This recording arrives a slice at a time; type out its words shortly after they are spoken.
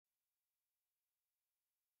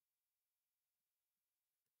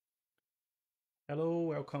Hello,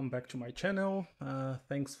 welcome back to my channel.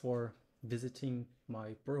 Thanks for visiting my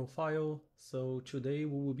profile. So today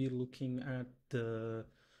we will be looking at the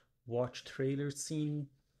watch trailer scene.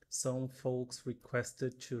 Some folks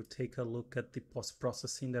requested to take a look at the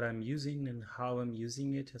post-processing that I'm using and how I'm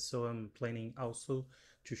using it. So I'm planning also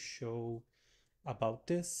to show about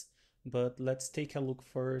this. But let's take a look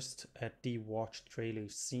first at the watch trailer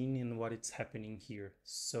scene and what is happening here.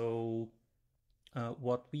 So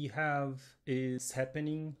what we have is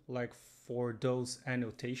happening like for those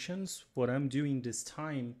annotations. What I'm doing this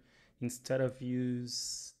time, instead of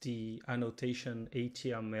use the annotation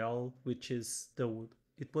HTML, which is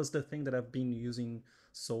it was the thing that I've been using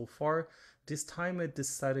so far. This time I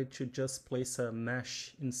decided to just place a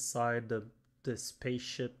mesh inside the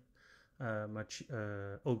spaceship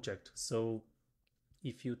object. So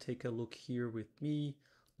if you take a look here with me,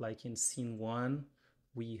 like in scene one,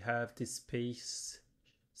 we have this space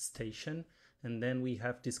station, and then we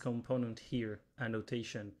have this component here,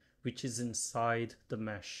 annotation, which is inside the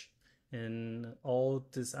mesh. And all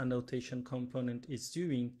this annotation component is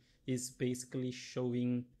doing is basically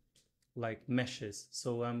showing like meshes.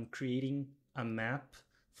 So I'm creating a map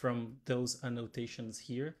from those annotations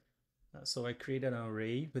here. So I created an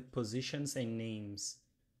array with positions and names,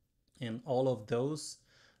 and all of those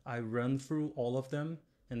I run through all of them,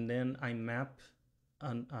 and then I map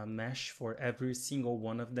a mesh for every single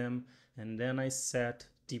one of them, and then I set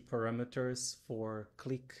the parameters for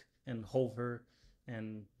click and hover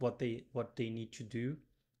and what they need to do.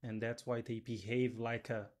 And that's why they behave like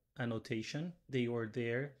a annotation. They are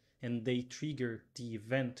there and they trigger the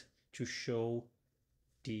event to show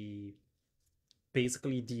the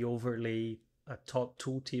basically the overlay top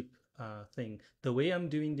tooltip thing. The way I'm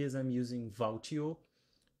doing this, I'm using Vautio,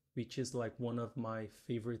 which is like one of my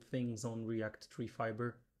favorite things on React 3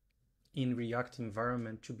 Fiber in React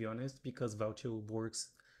environment, to be honest, because Vautio works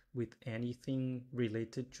with anything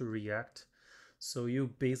related to React. So you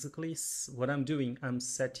basically, what I'm doing, I'm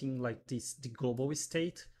setting like this, the global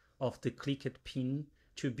state of the clicked pin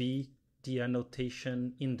to be the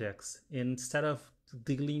annotation index. Instead of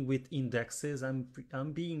dealing with indexes, I'm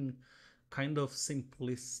being kind of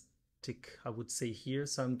simplistic, I would say here.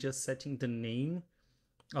 So I'm just setting the name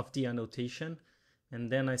of the annotation, and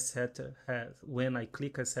then I set when I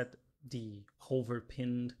click, I set the hover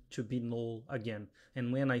pin to be null again.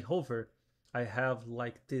 And when I hover, I have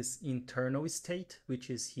like this internal state, which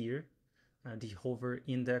is here, the hover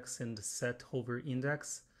index and the set hover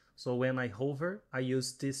index. So when I hover, I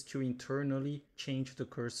use this to internally change the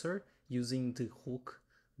cursor using the hook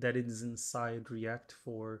that is inside React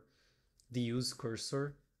for the use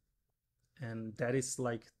cursor. And that is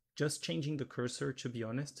like just changing the cursor, to be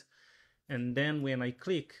honest. And then when I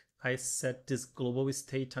click, I set this global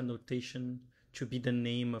state annotation to be the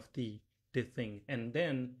name of the thing. And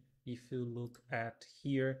then if you look at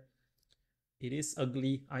here, it is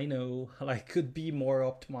ugly, I know, like could be more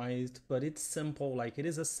optimized, but it's simple, like it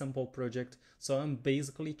is a simple project. So I'm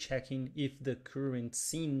basically checking if the current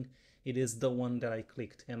scene, it is the one that I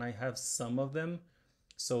clicked, and I have some of them.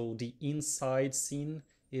 So the inside scene,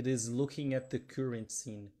 it is looking at the current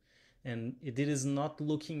scene, and it is not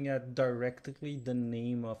looking at directly the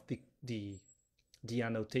name of the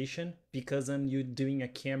annotation, because I'm doing a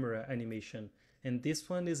camera animation. And this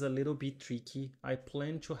one is a little bit tricky. I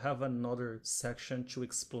plan to have another section to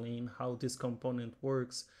explain how this component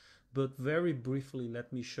works, but very briefly,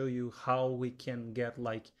 let me show you how we can get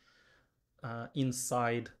like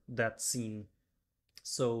inside that scene.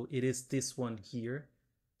 So it is this one here.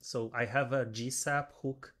 So I have a GSAP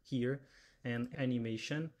hook here and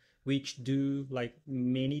animation, which do like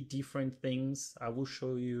many different things. I will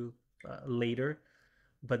show you later.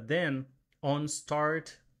 But then on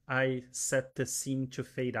start, I set the scene to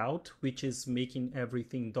fade out, which is making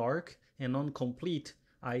everything dark. And on complete,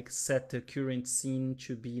 I set the current scene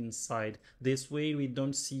to be inside. This way we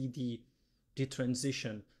don't see the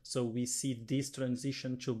transition. So we see this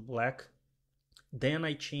transition to black. Then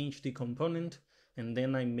I change the component, and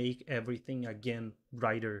then I make everything again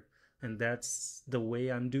brighter. And that's the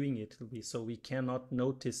way I'm doing it. So we cannot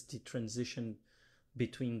notice the transition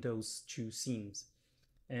between those two scenes.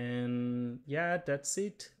 And yeah, that's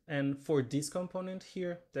it. And for this component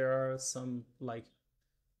here, there are some like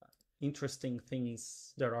interesting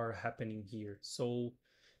things that are happening here. So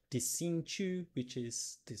the scene 2, which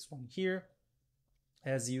is this one here,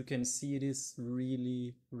 as you can see, it is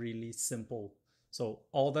really, really simple. So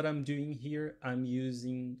all that I'm doing here, I'm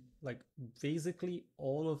using like basically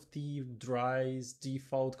all of the Threejs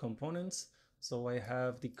default components. So I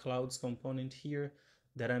have the clouds component here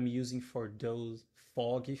that I'm using for those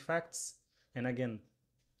fog effects. And again,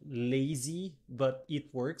 lazy, but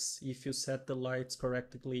it works. If you set the lights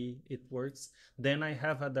correctly, it works. Then I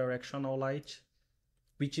have a directional light,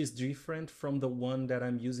 which is different from the one that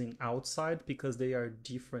I'm using outside because they are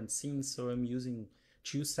different scenes. So I'm using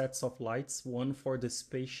two sets of lights, one for the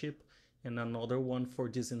spaceship and another one for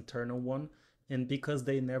this internal one. And because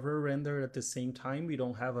they never render at the same time, we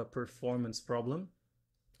don't have a performance problem.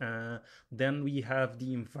 Uh, then we have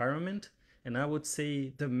the environment, and I would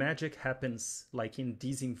say the magic happens like in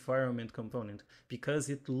this environment component because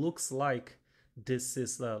it looks like this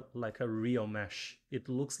is like a real mesh. It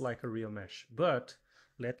looks like a real mesh, but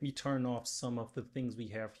let me turn off some of the things we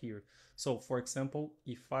have here. So for example,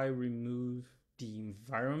 if I remove the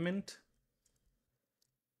environment,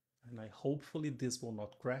 and I hopefully this will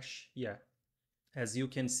not crash. Yeah, as you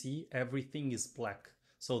can see, everything is black.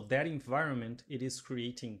 So that environment, it is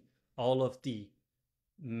creating all of the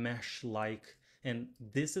mesh like, and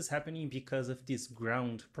this is happening because of this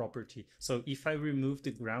ground property. So if I remove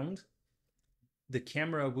the ground, the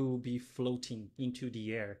camera will be floating into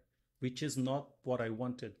the air, which is not what I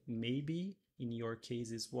wanted. Maybe in your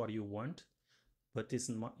case is what you want, but this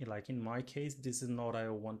is like in my case, this is not what I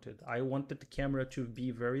wanted. I wanted the camera to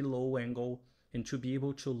be very low angle and to be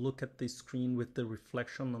able to look at the screen with the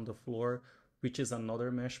reflection on the floor, which is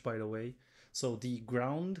another mesh, by the way. So the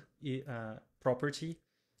ground property,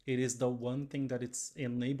 it is the one thing that it's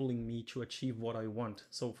enabling me to achieve what I want.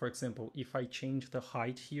 So for example, if I change the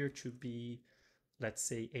height here to be, let's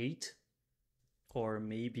say 8, or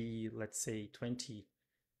maybe let's say 20,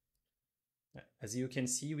 as you can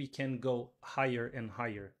see, we can go higher and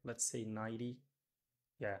higher. Let's say 90.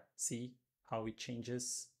 Yeah, see how it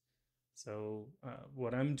changes. So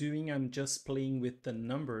what I'm doing, I'm just playing with the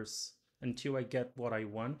numbers until I get what I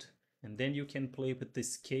want. And then you can play with the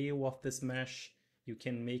scale of this mesh. You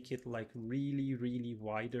can make it like really, really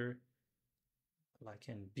wider, like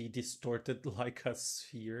and be distorted like a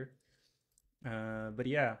sphere. But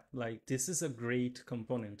yeah, like this is a great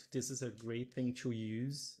component. This is a great thing to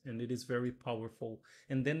use, and it is very powerful.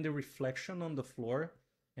 And then the reflection on the floor,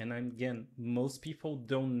 and again, most people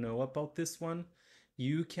don't know about this one.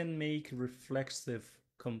 You can make reflexive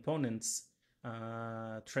components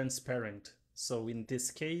transparent. So in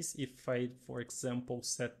this case, if I, for example,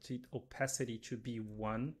 set the opacity to be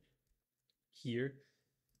 1 here,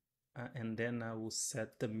 and then I will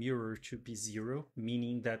set the mirror to be 0,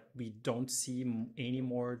 meaning that we don't see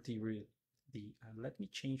anymore let me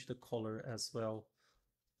change the color as well.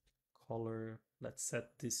 Color, let's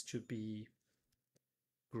set this to be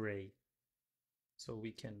gray so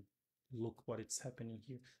we can look what is happening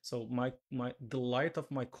here. So the light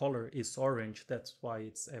of my color is orange. That's why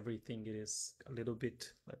it's everything. It is a little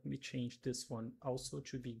bit, let me change this one also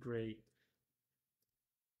to be gray.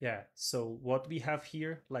 Yeah, so what we have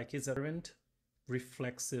here like is a transparent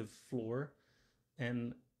reflexive floor,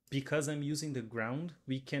 and because I'm using the ground,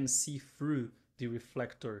 we can see through the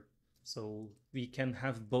reflector. So we can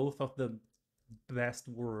have both of the best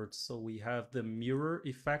worlds. So we have the mirror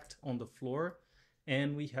effect on the floor,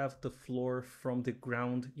 and we have the floor from the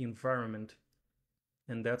ground environment.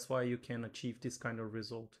 And that's why you can achieve this kind of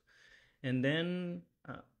result. And then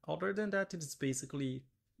other than that, it's basically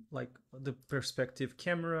like the perspective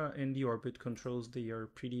camera and the orbit controls. They are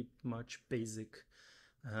pretty much basic.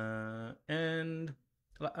 And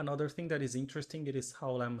another thing that is interesting, it is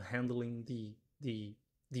how I'm handling the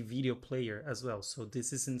video player as well. So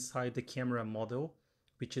this is inside the camera model,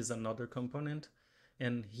 which is another component.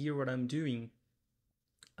 And here what I'm doing,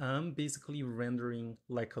 I'm basically rendering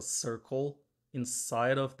like a circle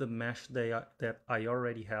inside of the mesh that I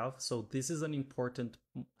already have. So this is an imported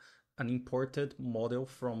model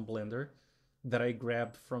from Blender that I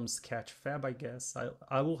grabbed from Sketchfab, I guess.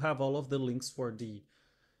 I will have all of the links for the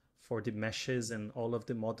meshes and all of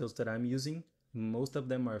the models that I'm using. Most of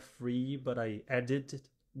them are free, but I edited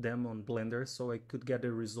them on Blender so I could get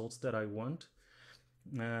the results that I want.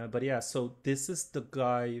 But yeah, so this is the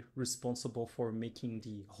guy responsible for making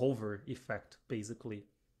the hover effect, basically.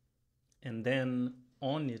 And then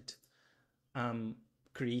on it, I'm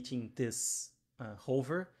creating this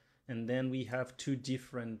hover. And then we have two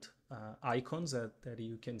different icons that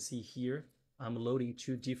you can see here. I'm loading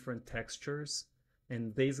two different textures.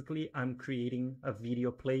 And basically, I'm creating a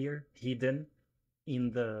video player hidden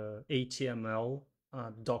in the HTML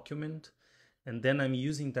document, and then I'm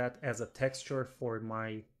using that as a texture for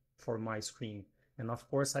my screen. And of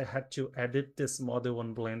course, I had to edit this model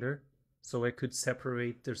on Blender so I could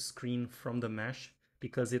separate the screen from the mesh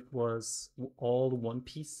because it was all one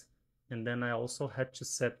piece. And then I also had to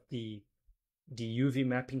set the UV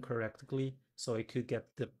mapping correctly so I could get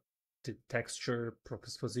the texture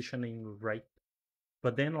positioning right.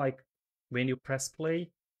 But then like when you press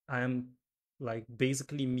play, I'm like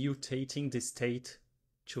basically mutating the state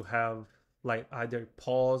to have like either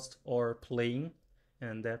paused or playing.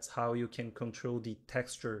 And that's how you can control the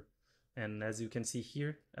texture. And as you can see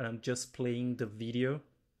here, I'm just playing the video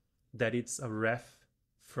that it's a ref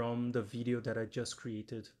from the video that I just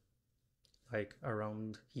created, like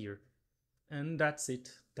around here. And that's it.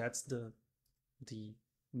 That's the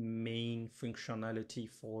main functionality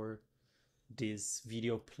for this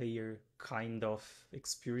video player kind of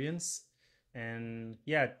experience. And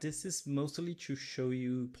yeah, this is mostly to show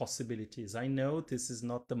you possibilities. I know this is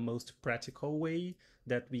not the most practical way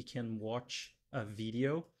that we can watch a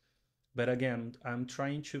video, but again, I'm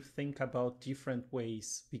trying to think about different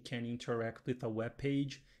ways we can interact with a web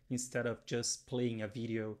page instead of just playing a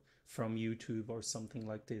video from YouTube or something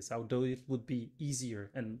like this, although it would be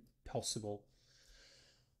easier and possible.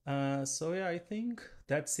 So yeah, I think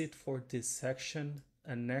that's it for this section.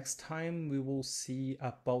 And next time we will see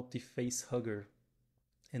about the face hugger.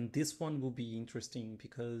 And this one will be interesting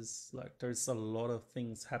because like there's a lot of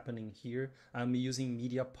things happening here. I'm using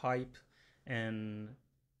MediaPipe and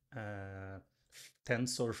uh,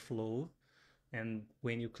 TensorFlow. And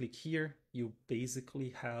when you click here, you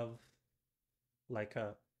basically have like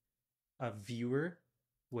a viewer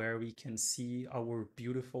where we can see our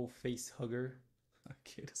beautiful face hugger.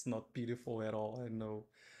 Okay, it's not beautiful at all, I know.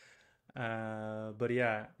 But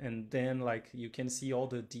yeah, and then like you can see all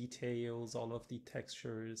the details, all of the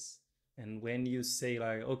textures. And when you say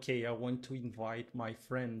like, okay, I want to invite my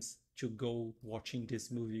friends to go watching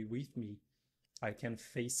this movie with me, I can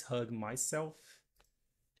face hug myself.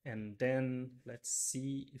 And then let's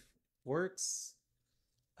see if it works.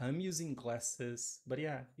 I'm using glasses, but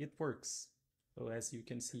yeah, it works. So as you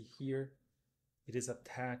can see here, it is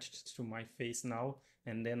attached to my face now,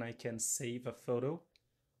 and then I can save a photo,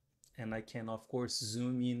 and I can of course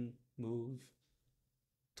zoom in, move,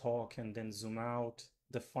 talk, and then zoom out,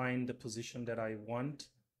 define the position that I want,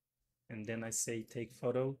 and then I say take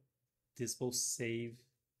photo. This will save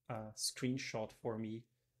a screenshot for me,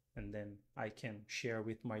 and then I can share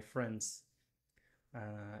with my friends.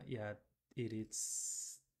 Yeah, it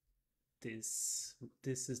is this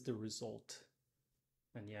is the result.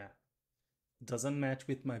 And yeah, doesn't match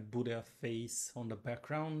with my Buddha face on the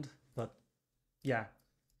background, but yeah,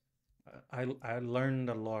 I learned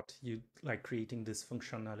a lot you like creating this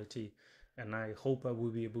functionality, and I hope I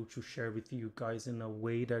will be able to share with you guys in a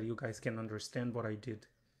way that you guys can understand what I did.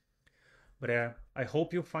 But yeah, I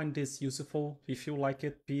hope you find this useful. If you like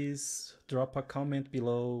it, please drop a comment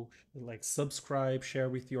below, like subscribe, share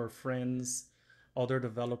with your friends, other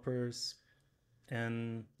developers.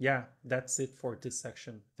 And yeah, that's it for this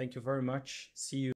section. Thank you very much. See you.